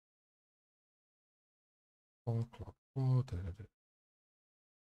So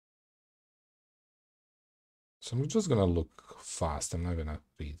I'm just gonna look fast. I'm not gonna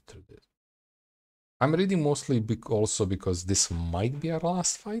read through this. I'm reading mostly also because this might be our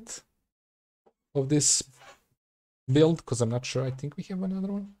last fight of this build, because I'm not sure. I think we have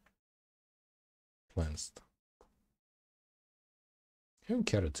another one. Cleansed. Having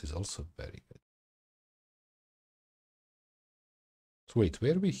carrots is also very good. So wait,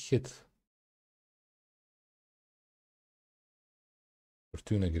 where we hit?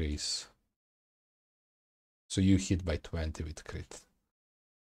 Fortuna Grace. So you hit by 20 with crit.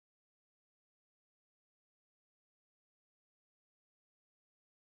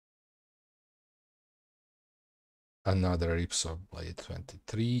 Another Ripsaw Blade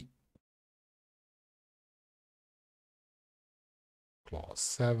 23. Claw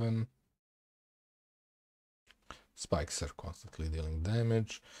 7. Spikes are constantly dealing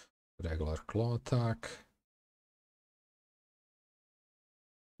damage. Regular claw attack.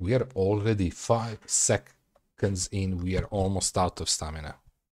 We are already 5 seconds in. We are almost out of stamina.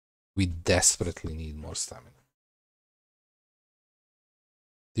 We desperately need more stamina.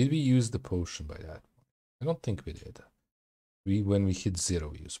 Did we use the potion by that? I don't think we did. When we hit 0,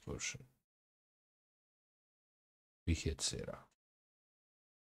 we use potion. We hit 0.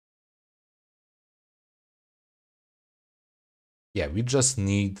 Yeah, we just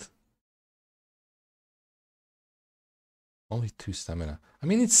need only 2 stamina. I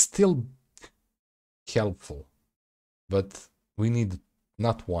mean, it's still helpful, but we need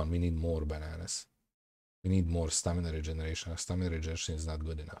not 1, we need more bananas. We need more stamina regeneration. Our stamina regeneration is not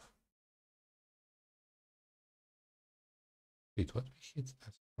good enough. Wait, what we hit?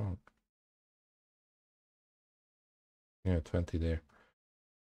 That's wrong. Yeah, 20 there.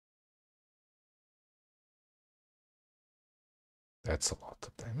 That's a lot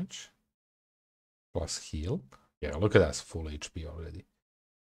of damage. Plus heal. Yeah, look at us, full HP already.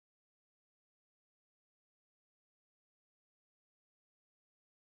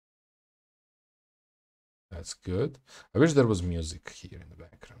 That's good. I wish there was music here in the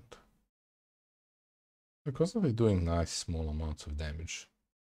background. We're constantly doing nice small amounts of damage.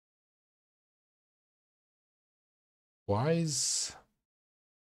 Why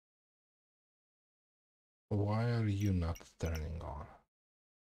are you not turning on?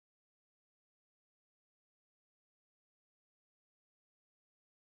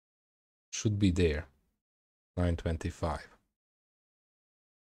 Should be there. 925.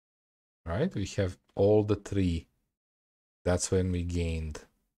 Right? We have all the 3. That's when we gained.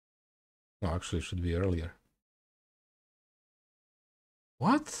 No, actually, it should be earlier.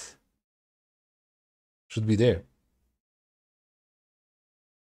 What? Should be there.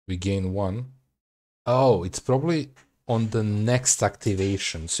 We gain 1. Oh, it's probably on the next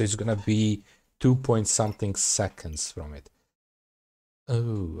activation. So it's gonna be 2 point something seconds from it.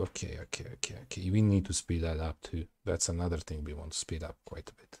 Oh, okay. We need to speed that up too. That's another thing we want to speed up quite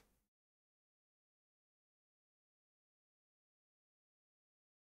a bit.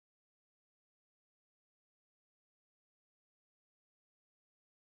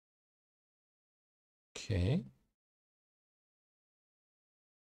 Okay.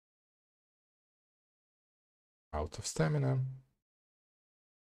 Out of stamina.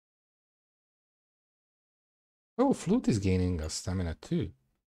 Oh, Flute is gaining a stamina too.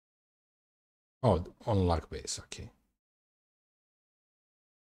 Oh, on luck base, okay.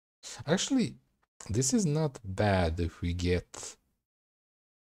 Actually, this is not bad if we get...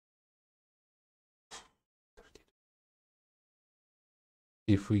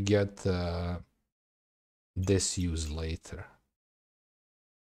 If we get this used later.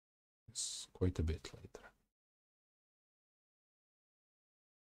 It's quite a bit later.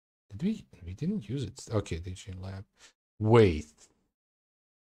 Did we? We didn't use it. Okay, teaching lab. Wait.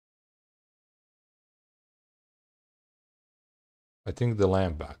 I think the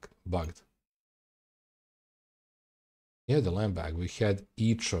lamp bag bugged. Yeah, the lamp bag. We had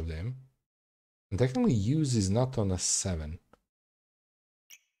each of them. And technically use is not on a 7.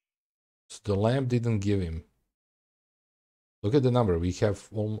 So the lamp didn't give him. Look at the number. We have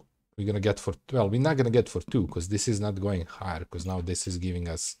we're gonna get for 12. We're not gonna get for 2 because this is not going higher, because now this is giving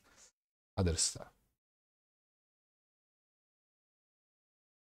us other stuff.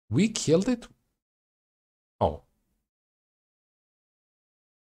 We killed it. Oh.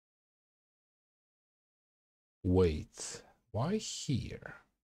 Wait. Why here?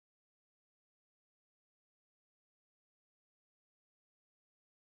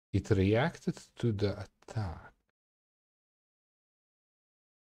 It reacted to the attack.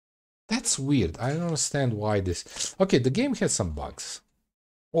 That's weird. I don't understand why this... Okay, the game has some bugs.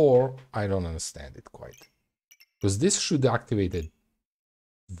 Or I don't understand it quite. Because this should activate it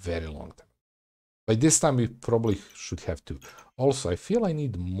very long time. By this time, we probably should have two. Also, I feel I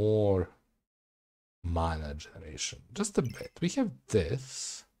need more mana generation. Just a bit. We have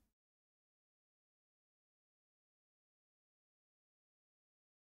this.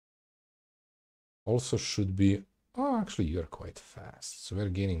 Also should be... Oh, actually, you're quite fast. So we're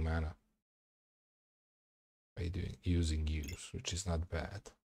gaining mana by using use, which is not bad.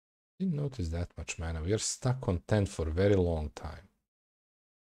 Didn't notice that much mana. We are stuck on 10 for a very long time.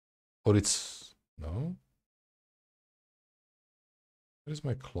 Or it's... No? Where's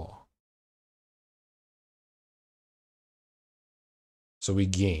my claw? So we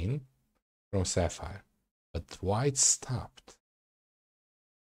gain from Sapphire. But why it stopped?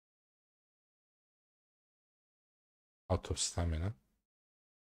 Out of stamina.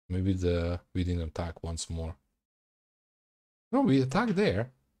 Maybe we didn't attack once more. No, we attacked there.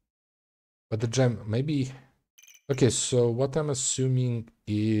 But the gem, maybe... Okay, so what I'm assuming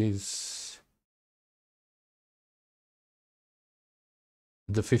is...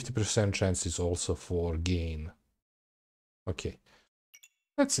 The 50% chance is also for gain. Okay.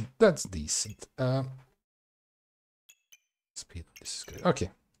 That's decent. Speed, this is good. Okay.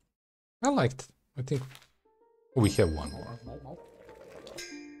 I liked it. I think we have one more.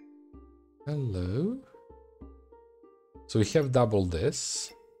 Hello. So we have double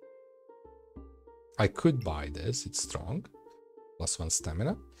this. I could buy this, it's strong. +1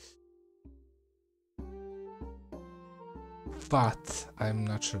 stamina. But I'm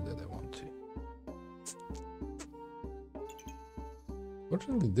not sure that I want to.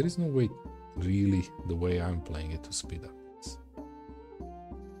 Fortunately, there is no way, really, the way I'm playing it, to speed up this.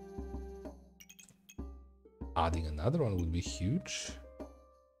 Adding another one would be huge.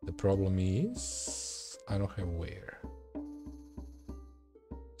 The problem is, I don't have where.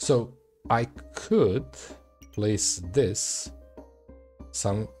 So, I could place this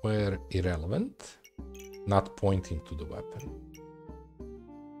somewhere irrelevant, not pointing to the weapon.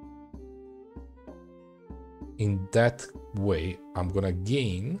 In that way, I'm gonna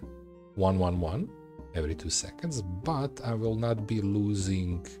gain 111 every 2 seconds, but I will not be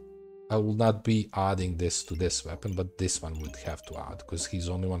losing, I will not be adding this to this weapon, but this one would have to add, because he's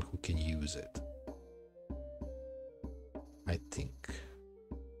the only one who can use it. I think.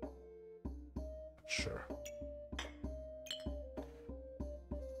 Sure.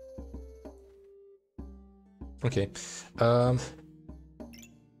 Okay.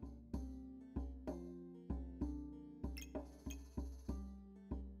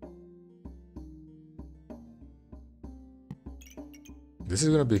 This is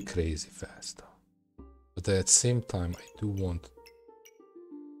gonna be crazy fast, but at the same time, I do want.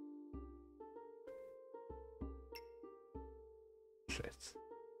 Shit.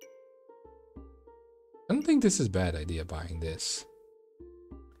 I don't think this is a bad idea, buying this.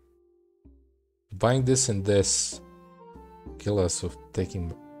 Buying this and this kill us of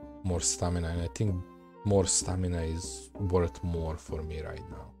taking more stamina, and I think more stamina is worth more for me right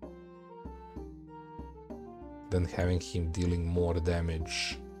now than having him dealing more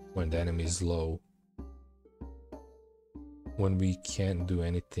damage when the enemy is low, when we can't do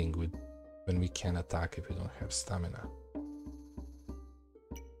anything with, when we can't attack if we don't have stamina.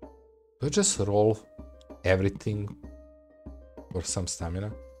 Do I just roll everything for some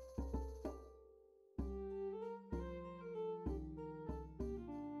stamina?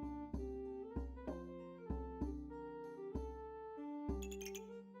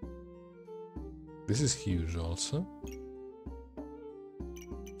 This is huge also.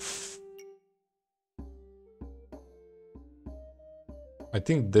 I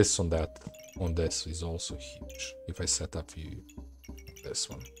think this on this is also huge. If I set up this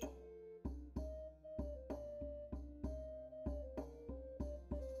one.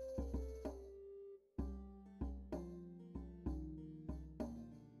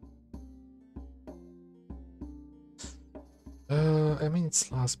 I mean,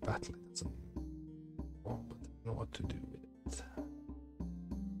 it's last battle. It doesn't. Oh, but I don't know what to do with it.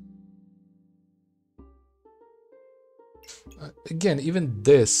 Again, even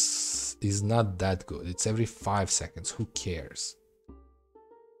this is not that good. It's every 5 seconds. Who cares?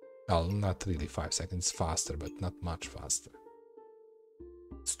 Well, not really 5 seconds. It's faster, but not much faster.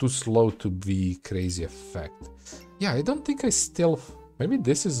 It's too slow to be crazy effect. Yeah, I don't think I still... Maybe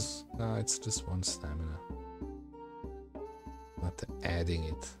this is... No, it's just 1 stamina. Not adding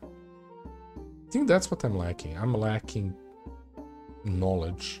it. I think that's what I'm lacking. I'm lacking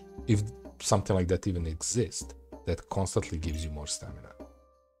knowledge, if something like that even exists, that constantly gives you more stamina.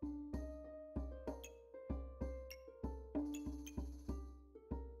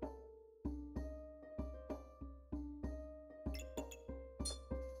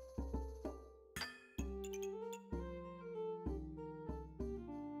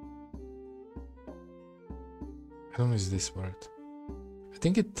 I don't know, is this worth? I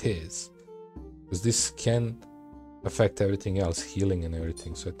think it is. Because this can affect everything else, healing and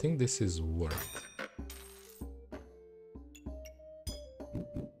everything. So I think this is worth.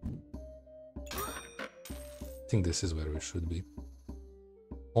 I think this is where we should be.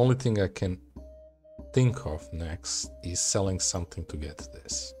 Only thing I can think of next is selling something to get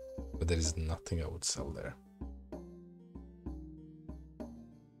this. But there is nothing I would sell there.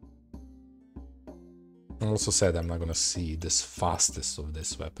 I also said I'm not gonna see this fastest of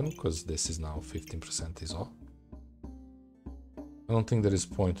this weapon because this is now 15% is off. I don't think there is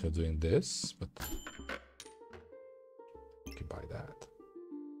point in doing this, but you can buy that.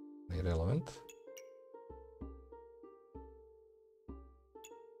 Irrelevant.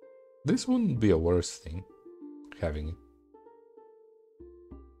 This wouldn't be a worse thing, having it.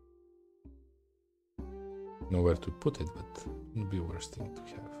 Nowhere to put it, but it wouldn't be a worse thing to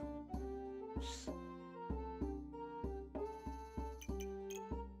have.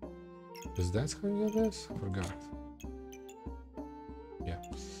 Is that how you get this? I forgot. Yeah.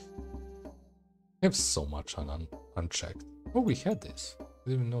 I have so much unchecked. Oh, we had this. I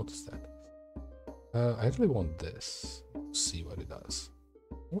didn't even notice that. I really want this. See what it does.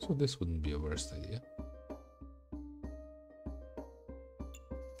 Also, this wouldn't be a worst idea.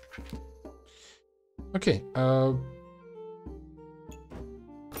 Okay.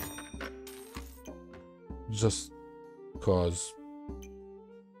 Just cause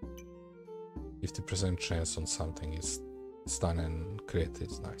 50% chance on something is stun and crit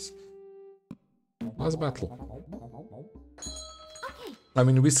is nice. Last battle. I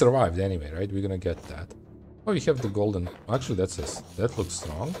mean, we survived anyway, right? We're gonna get that. Oh, you have the golden. Actually, that looks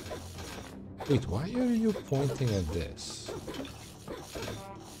strong. Wait, why are you pointing at this?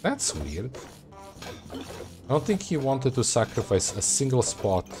 That's weird. I don't think he wanted to sacrifice a single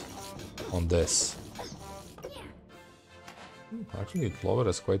spot on this. Actually, it lowered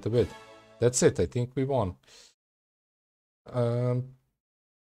us quite a bit. That's it. I think we won.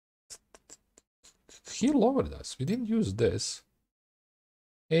 He lowered us. We didn't use this.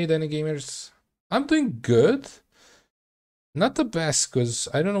 Hey, Danny Gamers. I'm doing good. Not the best, because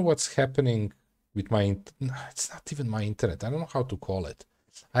I don't know what's happening with my... It's not even my internet. I don't know how to call it.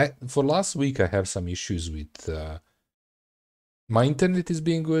 For last week, I have some issues with... my internet is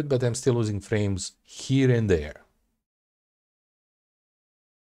being good, but I'm still losing frames here and there.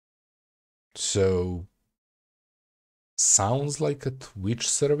 So... Sounds like a Twitch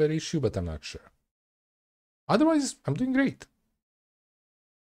server issue, but I'm not sure. Otherwise, I'm doing great.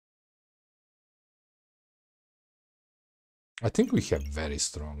 I think we have very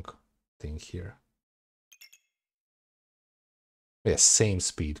strong thing here. Yeah, same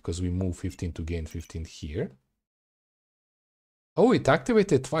speed, because we move 15 to gain 15 here. Oh, it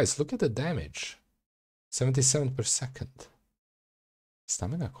activated twice. Look at the damage. 77 per second.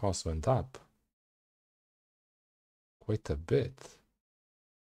 Stamina cost went up. Quite a bit.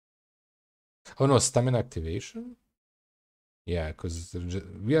 Oh no, stamina activation? Yeah, because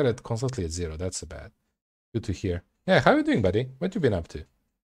we are constantly at 0. That's bad. Good to hear. Yeah, how are you doing, buddy? What you been up to?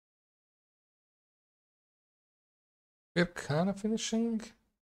 We're kind of finishing.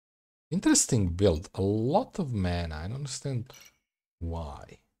 Interesting build. A lot of mana. I don't understand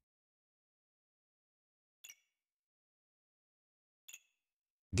why.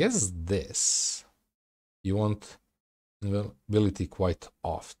 Guess this. You want ability quite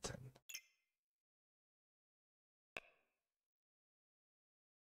often.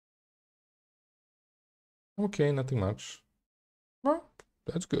 Okay, nothing much. Well,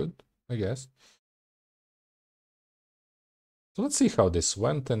 that's good, I guess. So let's see how this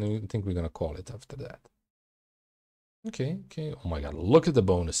went, and I think we're gonna call it after that. Okay, okay. Oh my god, look at the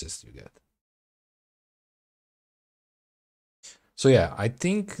bonuses you get. So yeah, I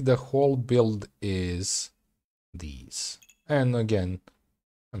think the whole build is these. And again,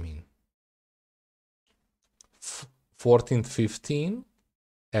 I mean, 14, 15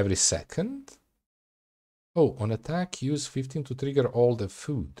 every second. Oh, on attack, use 15 to trigger all the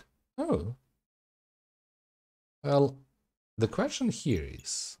food. Oh. Well, the question here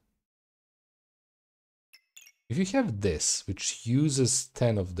is, if you have this, which uses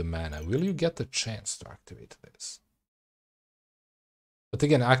 10 of the mana, will you get a chance to activate this? But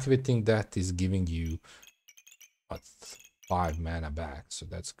again, activating that is giving you, what, 5 mana back, so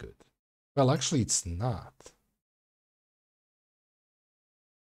that's good. Well, actually, it's not.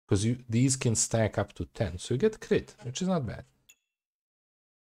 Because these can stack up to 10, so you get crit, which is not bad.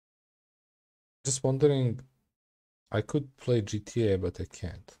 Just wondering, I could play GTA, but I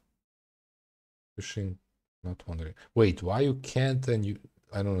can't. Pushing, not wondering. Wait, why you can't and you...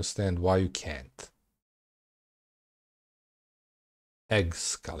 I don't understand why you can't.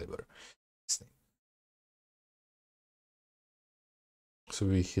 Excalibur. So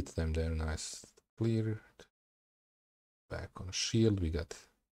we hit them there, nice, clear. Back on shield, we got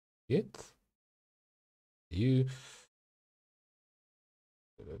it. You.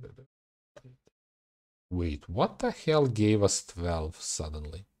 Wait, what the hell gave us 12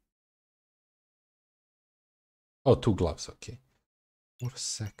 suddenly? Oh, 2 gloves, okay. 4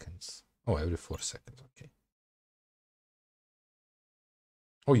 seconds. Oh, every 4 seconds, okay.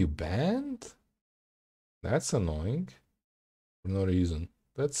 Oh, you banned? That's annoying. For no reason.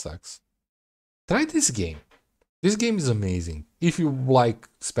 That sucks. Try this game. This game is amazing. If you like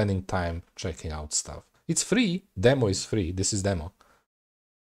spending time checking out stuff. It's free. Demo is free. This is demo.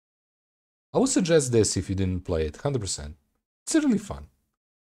 I would suggest this if you didn't play it, 100%. It's really fun.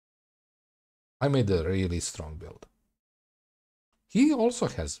 I made a really strong build. He also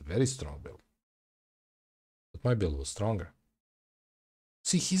has very strong build. But my build was stronger.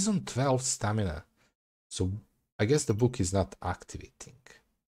 See, he's on 12 stamina. So I guess the book is not activating.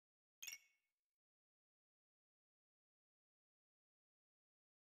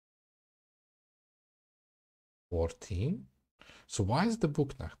 $14. So why is the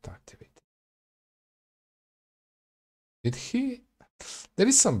book not activated? Did he? There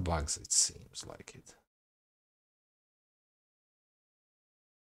is some bugs, it seems like it.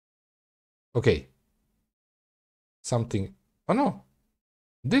 Okay. Something. Oh no.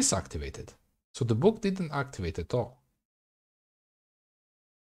 This activated. So the book didn't activate at all.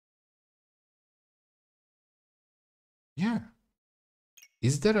 Yeah.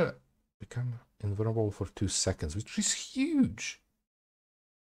 Is there a become invulnerable for 2 seconds, which is huge?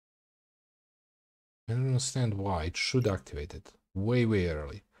 I don't understand why. It should activate it way, way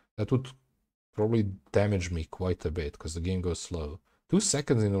early. That would probably damage me quite a bit because the game goes slow. 2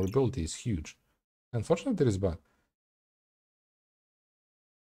 seconds in invulnerability is huge. Unfortunately, there is bug.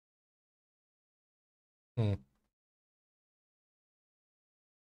 Hmm.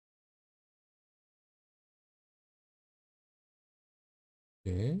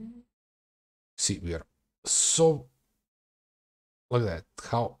 Okay. See, we are so... Look at that.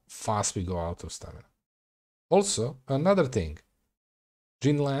 How fast we go out of stamina. Also, another thing.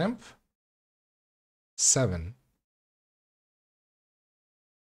 Gin lamp. 7.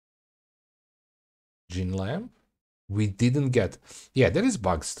 Gin lamp. We didn't get... Yeah, there is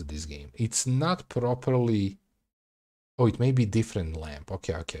bugs to this game. It's not properly... Oh, it may be different lamp.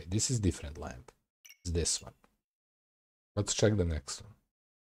 Okay, okay. This is different lamp. It's this one. Let's check the next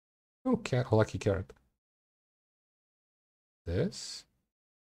one. Okay, lucky carrot. This.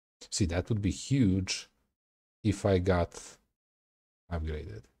 See, that would be huge if I got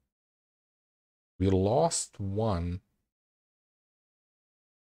upgraded. We lost 1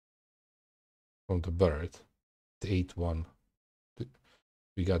 from the bird. The 8-1.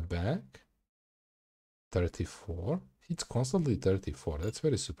 We got back 34. It's constantly 34. That's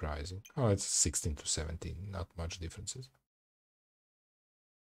very surprising. Oh, it's 16 to 17. Not much differences.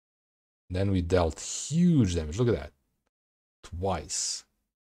 Then we dealt huge damage. Look at that. Twice.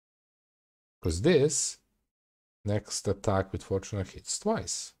 Because this next attack with Fortuna hits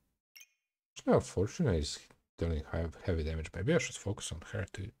twice. Now Fortuna is dealing heavy damage. Maybe I should focus on her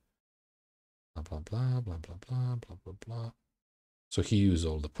too. Blah, blah, blah, blah, blah, blah, blah, blah, blah. So he used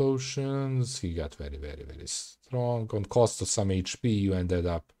all the potions. He got very, very, very strong. On cost of some HP, you ended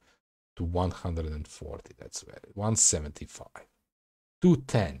up to 140. That's very... 175.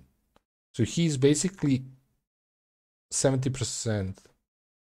 210. So he's basically 70%,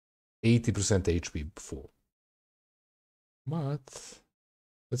 80% HP full. But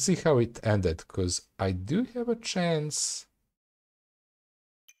let's see how it ended, because I do have a chance.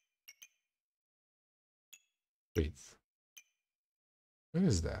 Wait. What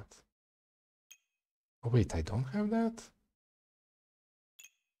is that? Oh, wait, I don't have that?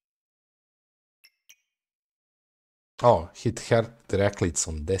 Oh, hit her directly. It's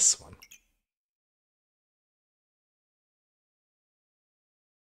on this one.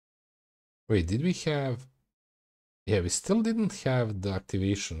 Wait, did we have... Yeah, we still didn't have the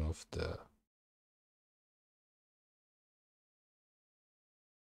activation of the...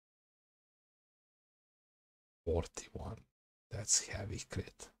 $41. That's heavy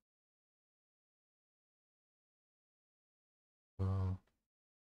crit.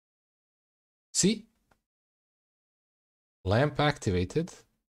 See? Lamp activated.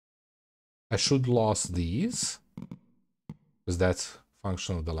 I should lost these. Because that's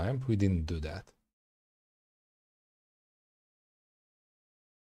function of the lamp. We didn't do that.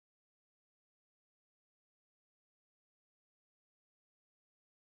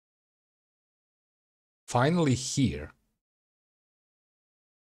 Finally here.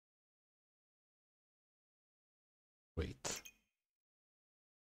 Wait.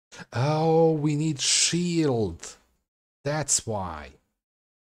 Oh, we need shield. That's why.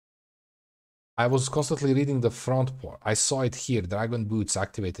 I was constantly reading the front part. I saw it here. Dragon Boots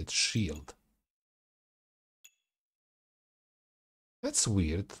activated shield. That's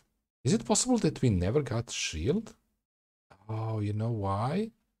weird. Is it possible that we never got shield? Oh, you know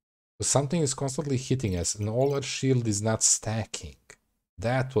why? Something is constantly hitting us and all our shield is not stacking.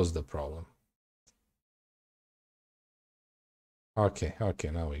 That was the problem. Okay,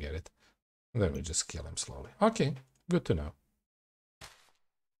 now we get it. Then we just kill him slowly. Okay, good to know.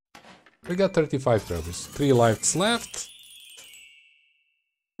 We got 35 trophies. 3 lives left.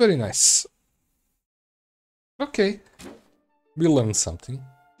 Very nice. Okay. We learned something.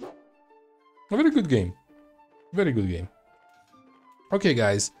 A very good game. Very good game. Okay,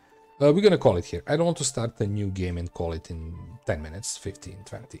 guys. We're gonna call it here. I don't want to start a new game and call it in 10 minutes, 15,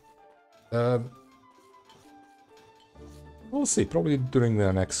 20. We'll see. Probably during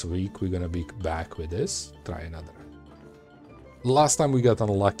the next week, we're gonna be back with this. Try another. Last time we got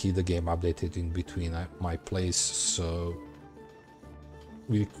unlucky, the game updated in between my plays, so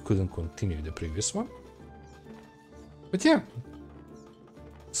we couldn't continue the previous one. But yeah,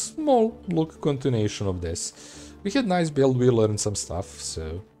 small look continuation of this. We had nice build, we learned some stuff,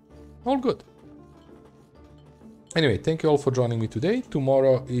 so all good. Anyway, thank you all for joining me today.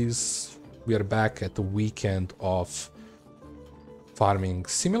 Tomorrow we are back at the weekend of Farming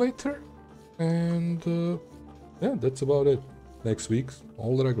Simulator, and yeah, that's about it. Next week,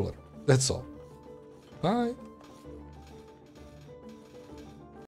 all regular. That's all. Bye.